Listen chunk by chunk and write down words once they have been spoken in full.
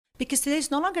Because today it's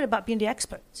no longer about being the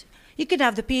expert. You could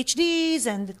have the PhDs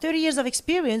and the 30 years of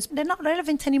experience. They're not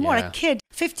relevant anymore. Yeah. A kid,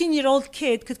 15-year-old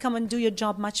kid could come and do your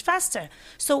job much faster.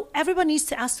 So everyone needs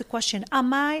to ask the question,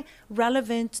 am I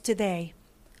relevant today?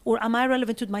 Or am I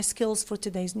relevant with my skills for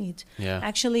today's need? Yeah.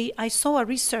 Actually, I saw a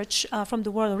research a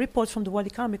report from the World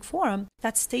Economic Forum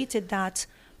that stated that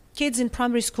kids in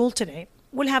primary school today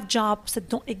will have jobs that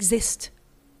don't exist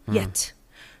yet.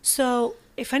 So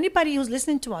if anybody who's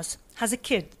listening to us has a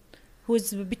kid who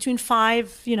is between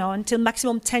 5, until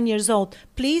maximum 10 years old,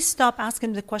 please stop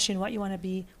asking the question what you want to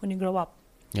be when you grow up.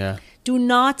 Yeah. Do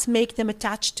not make them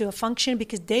attached to a function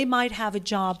because they might have a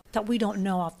job that we don't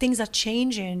know of. Things are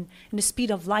changing in the speed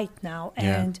of light now.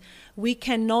 And we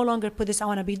can no longer put this, I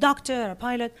want to be a doctor or a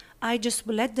pilot. I just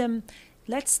will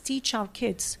let's teach our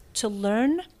kids to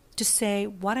learn to say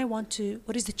what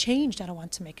is the change that I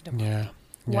want to make in the world. Yeah.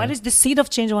 What is the seed of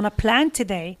change I want to plant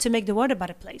today to make the world a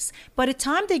better place? By the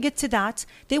time they get to that,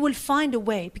 they will find a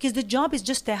way because the job is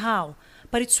just the how.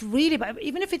 But it's really,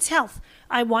 even if it's health,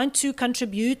 I want to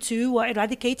contribute to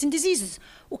eradicating diseases.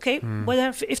 Okay,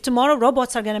 whether if tomorrow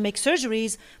robots are going to make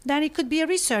surgeries, then it could be a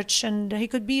research and he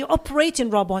could be operating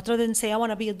robot rather than say, I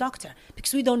want to be a doctor.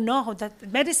 Because we don't know how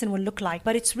that medicine will look like.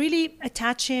 But it's really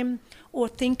attaching or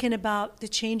thinking about the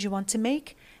change you want to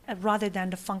make rather than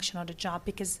the function of the job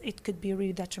because it could be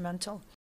really detrimental.